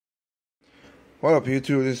What up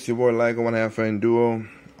YouTube, this is your boy Liger, one half friend duo.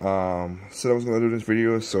 Said I was gonna do this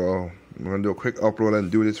video, so I'm gonna do a quick upload and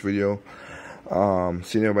do this video.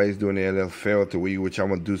 Seeing everybody's doing their little fail to Wii U, which I'm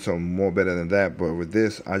gonna do something more better than that. But with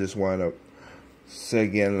this, I just wanna say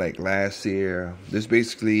again, like last year, this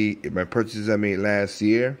basically my purchases I made last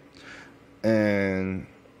year, and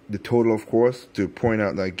the total, of course, to point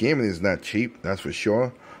out that gaming is not cheap, that's for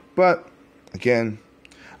sure. But again,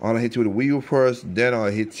 I'll hit you with the Wii U first, then I'll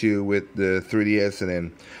hit you with the 3DS, and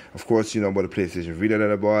then, of course, you know about the PlayStation Vita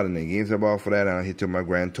that I bought and the games I bought for that, and I'll hit you with my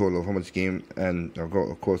grand total of how much game, and I'll go,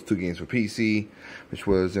 of course, 2 games for PC, which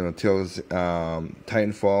was, you know, Tales,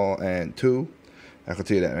 Titanfall and 2. I can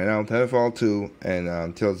tell you that right now, Titanfall 2,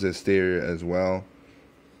 and Tales of Styria as well.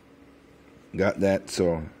 Got that,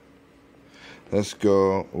 so let's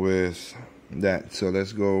go with that. So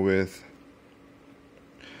let's go with,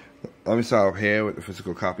 let me start off here with the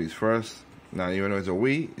physical copies first. Now, even though it's a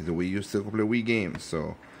Wii U still can play Wii games.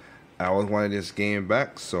 So I always wanted this game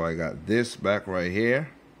back, so I got this back right here.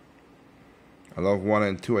 I love 1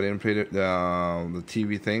 and 2. I didn't play the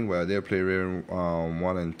TV thing, but I did play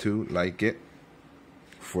 1 and 2, like it,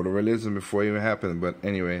 for the realism before it even happened. But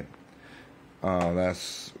anyway,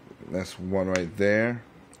 that's one right there.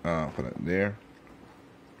 Put it there,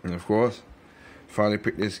 and of course, finally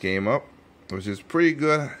picked this game up, which is pretty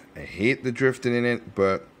good. I hate the drifting in it,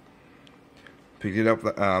 but picked it up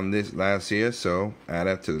this last year, so add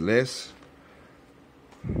that to the list.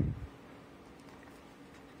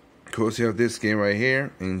 Of course, you have this game right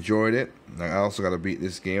here. Enjoyed it. I also got to beat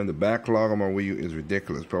this game. The backlog on my Wii U is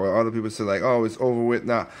ridiculous. Probably other people say like, "Oh, it's over with."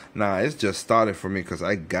 Nah, it's just started for me because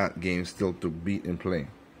I got games still to beat and play.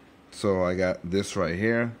 So I got this right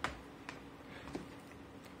here.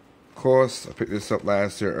 Of course, I picked this up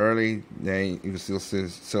last year early. Then you can still see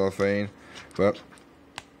cellophane, but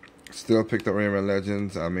still picked up Rayman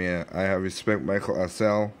Legends. I mean, I have respect Michael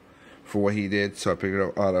Assel for what he did, so I picked it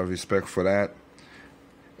up out of respect for that.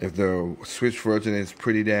 If the Switch version is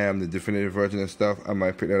pretty damn, the definitive version and stuff, I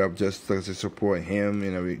might pick that up just to support him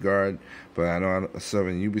in a regard. But I know I'm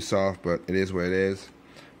serving Ubisoft, but it is what it is.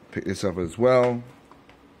 Pick this up as well.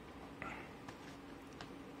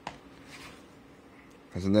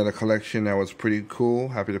 There's another collection that was pretty cool.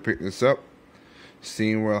 Happy to pick this up.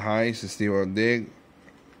 Steam World Heist and Steam World Dig.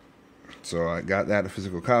 So I got that, a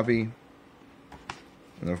physical copy.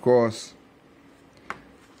 And of course,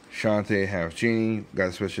 Shantae Half Genie, got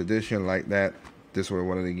a special edition like that. This was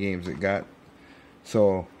one of the games it got.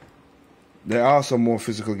 So there are some more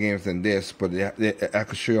physical games than this, but I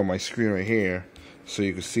could show you on my screen right here so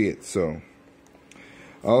you can see it. So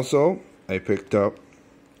also, I picked up,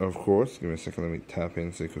 of course, give me a second, let me tap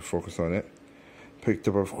in so you can focus on it. Picked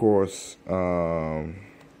up, of course,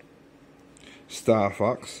 Star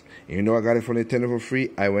Fox. Even though I got it from Nintendo for free,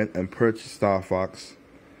 I went and purchased Star Fox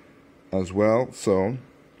as well. So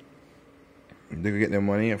they could get their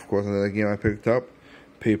money. Of course, another game I picked up,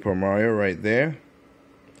 Paper Mario, right there.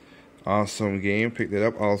 Awesome game. Picked it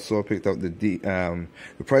up. Also picked up the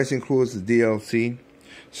price includes the DLC.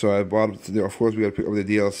 So I bought, of course, we got to pick up the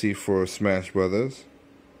DLC for Smash Brothers.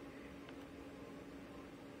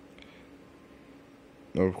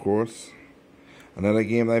 Of course, another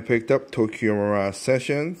game that I picked up, Tokyo Mirage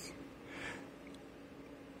Sessions.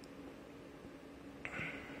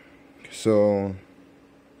 So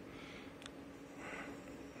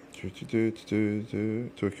Tokyo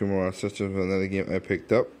Mirage Sessions, another game I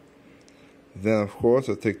picked up. Then, of course,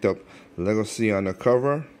 I picked up Legacy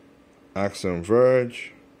Undercover, Axiom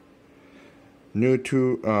Verge, New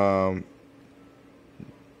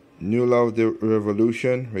Love the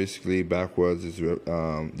Revolution, basically backwards is the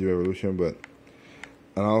Revolution, but,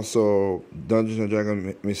 and also Dungeons and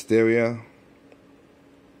Dragons Mysteria,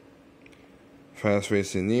 Fast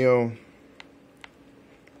Racing Neo,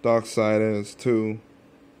 Darksiders 2.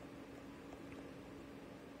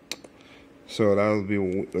 So that'll be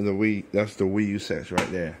the Wii. That's the Wii U section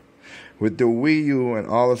right there. With the Wii U and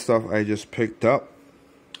all the stuff I just picked up.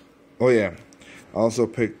 Oh yeah. Also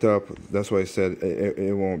picked up, that's why I said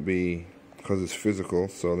it won't be, because it's physical.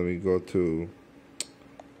 So let me go to,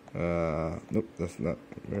 nope, that's not,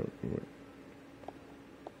 wait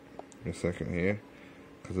a second here,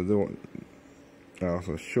 because I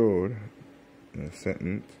also showed in a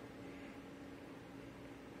sentence.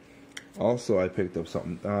 Also, I picked up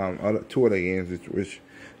something, 2 other games which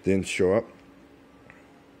didn't show up.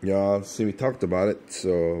 Y'all see me talked about it,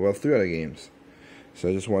 so, well, 3 other games. So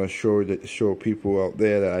I just want to show people out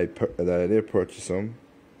there that I did purchase them.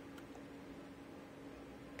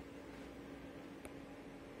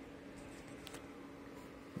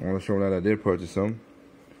 I want to show them that I did purchase them.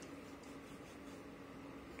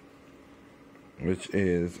 which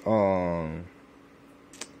is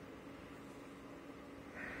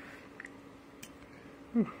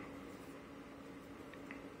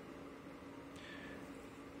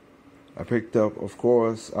I picked up, of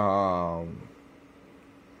course,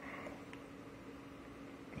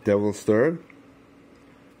 Devil's Third.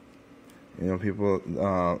 You know, people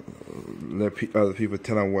let other people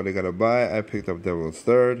tell them what they gotta buy. I picked up Devil's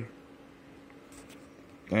Third,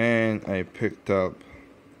 and I picked up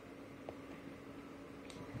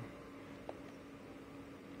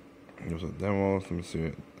there's a demo. Let me see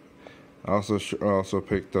it. I also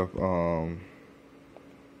picked up oh.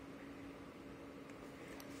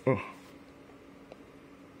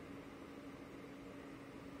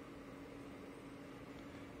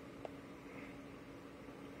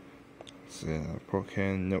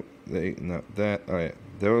 Pocan, nope, not that. Alright,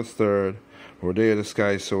 Devil's Third, Rodeo the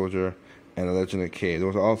Sky Soldier, and The Legend of K.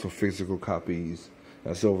 Those are also physical copies.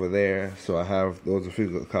 That's over there. So I have those are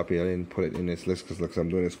physical copies. I didn't put it in this list because I'm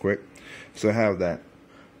doing this quick. So I have that.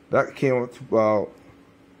 That came up to about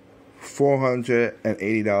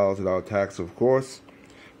 $480 without tax, of course.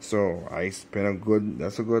 So I spent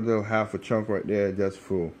that's a good little half a chunk right there just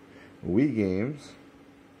for Wii games.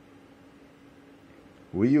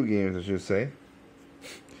 Wii U games, I should say.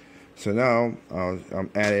 So now I'm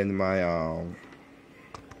adding my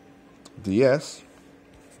DS,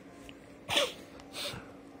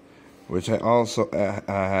 which I also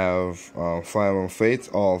have Fire Emblem Fates,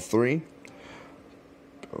 all three.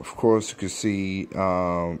 Of course, you can see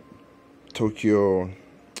Tokyo.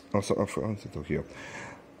 Tokyo.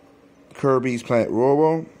 Kirby's Planet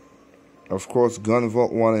Robo. Of course,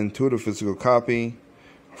 Gunvolt 1 and 2, the physical copy.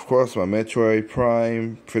 Of course, my Metroid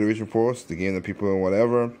Prime Federation Force, the game that people and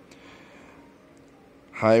whatever.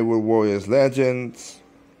 Hyrule Warriors Legends,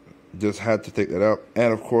 just had to take that up.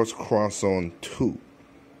 And of course, Cross Zone 2.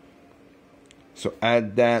 So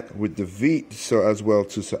add that with the Vita, so as well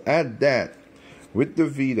too. So add that with the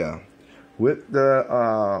Vita, with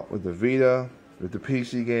the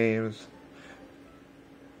PC games,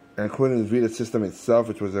 including the Vita system itself,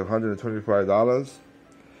 which was $125.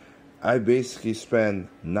 I basically spend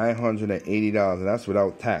 $980, and that's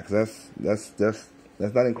without tax. That's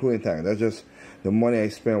not including tax. That's just the money I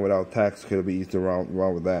spend without tax. Could be eased around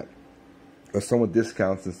with that, or some with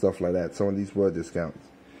discounts and stuff like that. Some of these were discounts.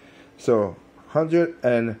 So let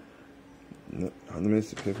me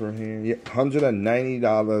see the paper here. Yeah, $190,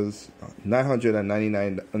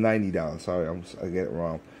 $90. Sorry, I get it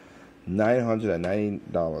wrong.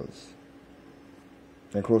 $990.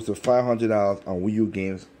 And close to $500 on Wii U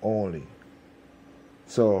games only.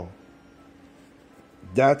 So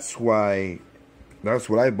that's what I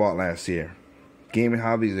bought last year. Gaming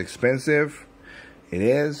hobby is expensive. It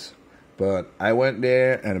is. But I went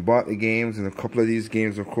there and bought the games, and a couple of these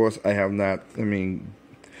games, of course, I have not. I mean,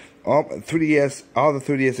 all the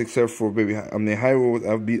 3DS except for Hyrule,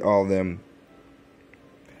 I've beat all of them,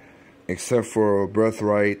 except for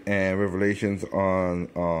Birthright and Revelations on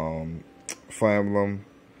Fire Emblem,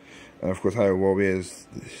 and of course Hyrule Warriors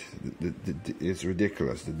is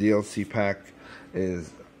ridiculous. The DLC pack the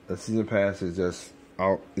season pass is just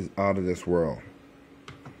out of this world.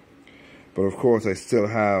 But of course I still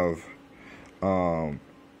have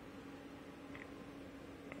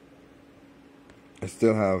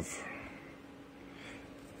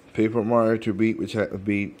Paper Mario to beat, which I have to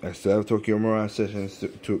beat. I still have Tokyo Mirage Sessions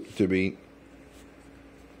to beat.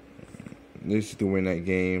 This is to win that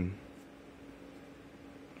game.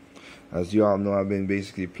 As you all know, I've been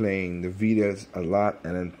basically playing the Vitas a lot,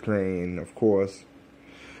 and then playing, of course,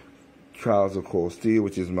 Trials of Cold Steel,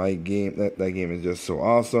 which is my game. That game is just so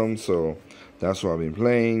awesome. So that's what I've been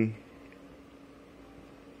playing.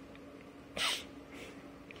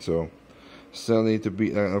 So still need to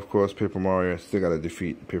beat, and of course Paper Mario. Still gotta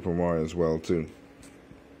defeat Paper Mario as well too.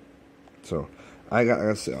 So like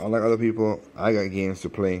I said, unlike other people, I got games to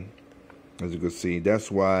play. As you can see,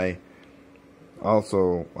 that's why.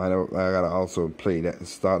 Also, I gotta also play that,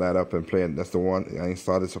 start that up and play it. That's the one I ain't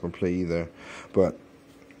started this up and play either, but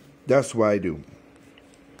that's what I do.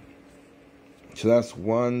 So that's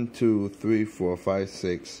 1, 2, 3, 4, 5,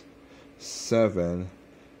 6, 7,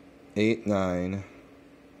 8, 9,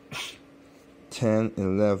 10,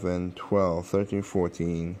 11, 12, 13,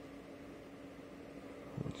 14,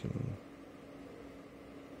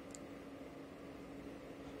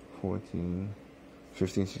 15,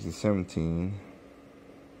 16, 17,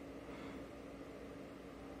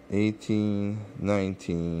 18,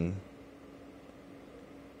 19,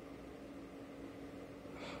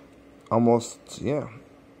 almost, yeah.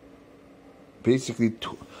 Basically,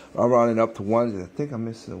 I'm rounding up to one. I think I'm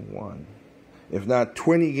missing one. if not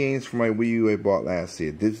 20 games for my Wii U I bought last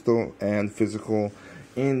year, digital and physical,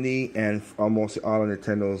 indie, and almost all of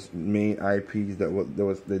Nintendo's main IPs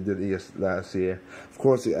they did last year. Of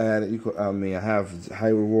course, I have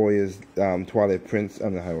Hyrule Warriors, Twilight Prince,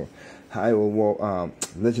 Legend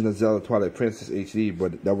of Zelda Twilight Princess HD,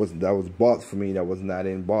 but that was bought for me. That was not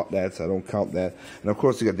in bought that, so I don't count that. And of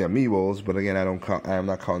course, you got the amiibos, but again, I am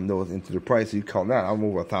not counting those into the price. You count that, I'm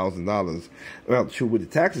over $1,000. Well, true, with the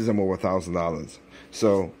taxes, I'm over $1,000.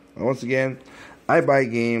 So once again, I buy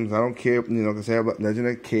games. I don't care, because I have Legend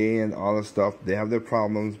of K and all this stuff. They have their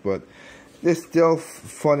problems, but they're still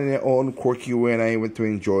fun in their own quirky way, and I'm able to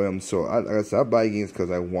enjoy them. So like I said, I buy games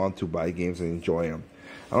because I want to buy games and enjoy them.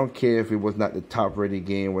 I don't care if it was not the top rated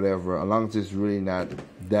game, whatever, as long as it's really not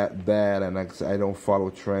that bad, and like I said, I don't follow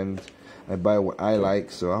trends. I buy what I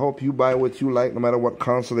like, so I hope you buy what you like, no matter what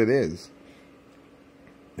console it is.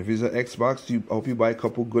 If it's an Xbox, I hope you buy a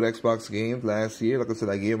couple good Xbox games. Last year, like I said,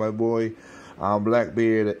 I gave my boy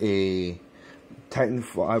Blackbeard a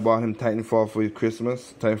Titanfall. I bought him Titanfall for his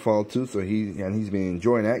Christmas, Titanfall 2, so he's been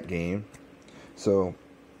enjoying that game. So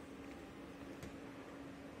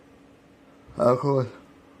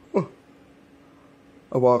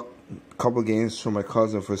I bought a couple of games from my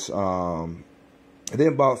cousin for I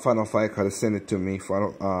didn't buy Final Fight because they sent it to me.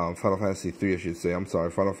 Final Fantasy 3, I should say. I'm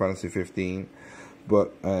sorry, Final Fantasy 15.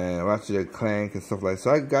 But actually a Clank and stuff like that.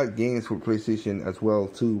 So I got games for PlayStation as well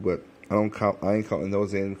too, but I ain't counting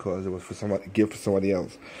those in because it was for somebody, gift for somebody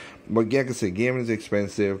else. But yeah, like I said, gaming is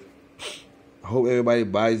expensive. I hope everybody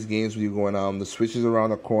buys games when you're going on. The Switch is around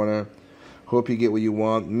the corner. Hope you get what you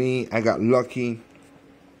want. Me, I got lucky.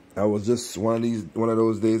 I was just one of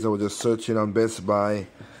those days I was just searching on Best Buy,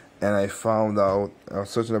 and I found out, I was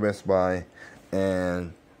searching on Best Buy,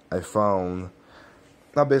 and I found,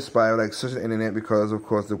 not Best Buy, I was like searching the internet because of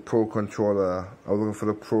course the Pro controller, I was looking for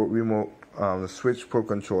the Pro remote, the Switch Pro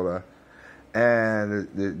controller, and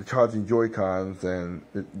the charging Joy-Cons and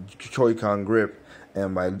the Joy-Con grip,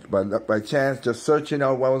 and by chance, just searching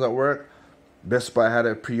out while I was at work, Best Buy had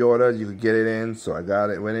a pre-order, you could get it in, so I got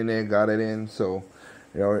it, went in there, got it in, so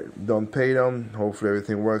don't pay them. Hopefully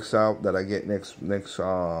everything works out that I get next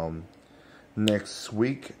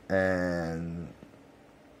week, and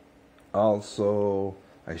also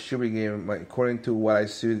I should be getting according to what I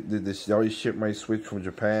see, they already shipped my Switch from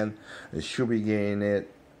Japan. I should be getting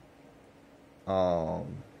it. I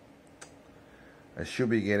should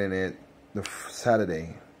be getting it the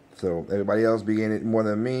Saturday. So everybody else be getting it more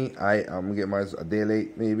than me. I'm gonna get mine a day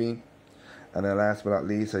late maybe. And then last but not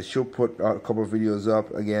least, I should put a couple of videos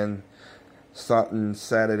up again. Starting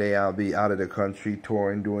Saturday, I'll be out of the country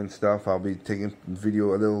touring, doing stuff. I'll be taking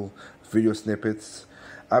little video snippets.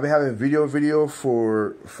 I'll be having video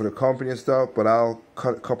for the company and stuff, but I'll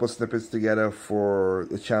cut a couple of snippets together for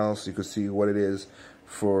the channel so you can see what it is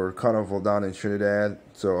for Carnival down in Trinidad.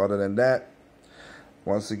 So other than that,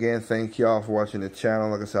 once again, thank y'all for watching the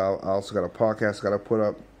channel. Like I said, I also got a podcast I got to put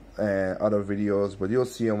up and other videos, but you'll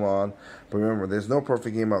see them on. But remember, there's no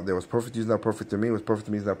perfect game out there. What's perfect to you is not perfect to me. What's perfect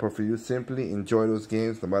to me is not perfect to you. Simply enjoy those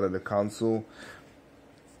games, no matter the console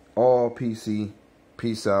or PC.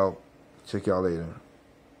 Peace out. Check y'all later.